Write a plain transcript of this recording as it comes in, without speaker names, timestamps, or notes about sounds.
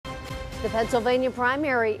The Pennsylvania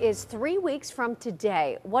primary is 3 weeks from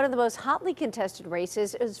today. One of the most hotly contested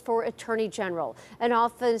races is for Attorney General, an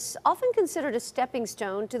office often considered a stepping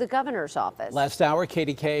stone to the governor's office. Last hour,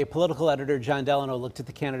 KDKA political editor John Delano looked at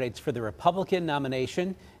the candidates for the Republican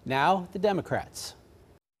nomination. Now, the Democrats.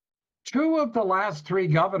 Two of the last three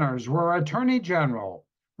governors were Attorney General,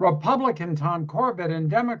 Republican Tom Corbett and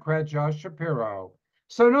Democrat Josh Shapiro.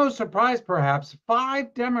 So no surprise, perhaps,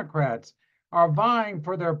 5 Democrats are vying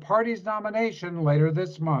for their party's nomination later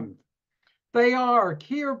this month. They are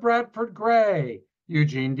Keir Bradford Gray,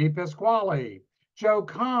 Eugene DePasquale, Joe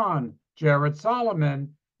Kahn, Jared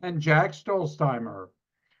Solomon, and Jack Stolzheimer.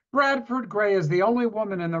 Bradford Gray is the only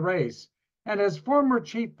woman in the race, and as former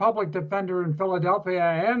chief public defender in Philadelphia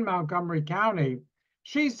and Montgomery County,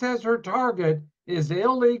 she says her target is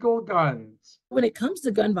illegal guns. When it comes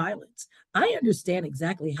to gun violence, I understand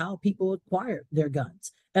exactly how people acquire their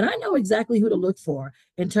guns. And I know exactly who to look for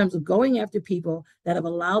in terms of going after people that have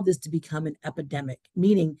allowed this to become an epidemic,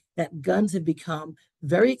 meaning that guns have become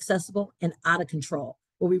very accessible and out of control,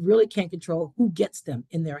 where we really can't control who gets them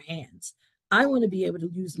in their hands. I want to be able to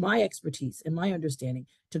use my expertise and my understanding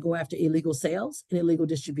to go after illegal sales and illegal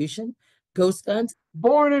distribution, ghost guns.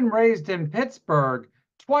 Born and raised in Pittsburgh,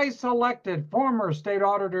 twice elected former State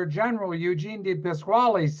Auditor General Eugene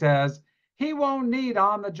DePasquale says he won't need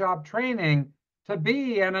on-the-job training to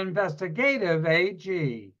be an investigative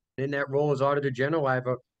AG. In that role as Auditor General, I have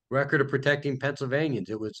a record of protecting Pennsylvanians.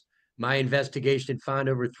 It was my investigation to find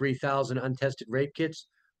over 3,000 untested rape kits.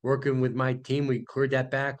 Working with my team, we cleared that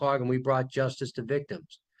backlog and we brought justice to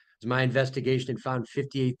victims. It was my investigation and found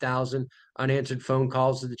 58,000 unanswered phone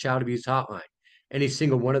calls to the child abuse hotline. Any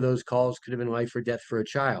single one of those calls could have been life or death for a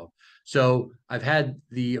child. So I've had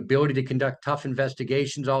the ability to conduct tough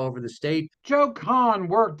investigations all over the state. Joe Kahn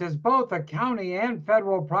worked as both a county and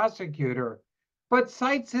federal prosecutor, but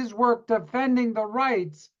cites his work defending the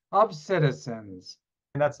rights of citizens.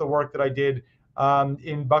 And that's the work that I did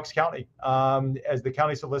in Bucks County as the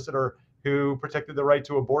county solicitor who protected the right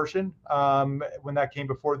to abortion when that came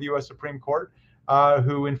before the U.S. Supreme Court,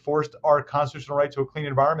 who enforced our constitutional right to a clean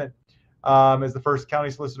environment as the first county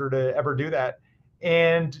solicitor to ever do that.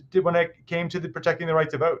 And when it came to protecting the right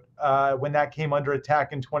to vote, when that came under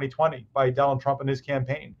attack in 2020 by Donald Trump and his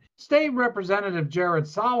campaign. State Representative Jared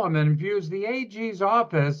Solomon views the AG's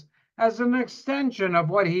office as an extension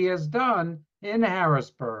of what he has done in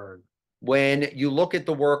Harrisburg. When you look at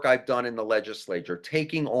the work I've done in the legislature,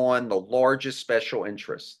 taking on the largest special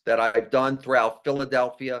interests that I've done throughout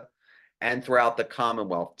Philadelphia and throughout the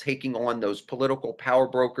Commonwealth, taking on those political power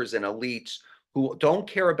brokers and elites who don't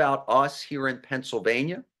care about us here in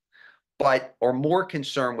Pennsylvania, but are more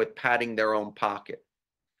concerned with padding their own pocket.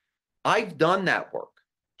 I've done that work.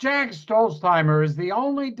 Jack Stolzheimer is the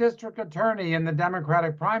only district attorney in the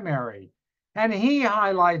Democratic primary, and he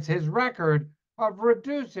highlights his record of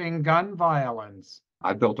reducing gun violence.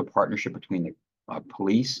 I've built a partnership between the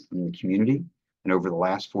police and the community. And over the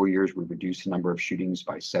last 4 years, we've reduced the number of shootings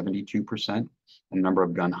by 72%, and the number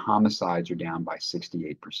of gun homicides are down by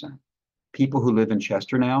 68%. People who live in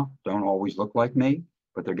Chester now don't always look like me,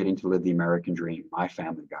 but they're getting to live the American dream my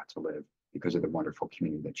family got to live because of the wonderful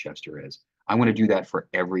community that Chester is. I want to do that for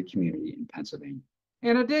every community in Pennsylvania.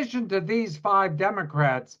 In addition to these 5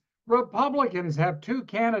 Democrats, Republicans have 2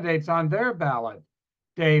 candidates on their ballot,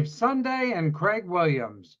 Dave Sunday and Craig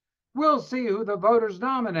Williams. We'll see who the voters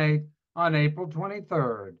nominate on April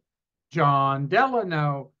 23rd. John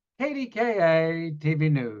Delano, KDKA-TV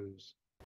News.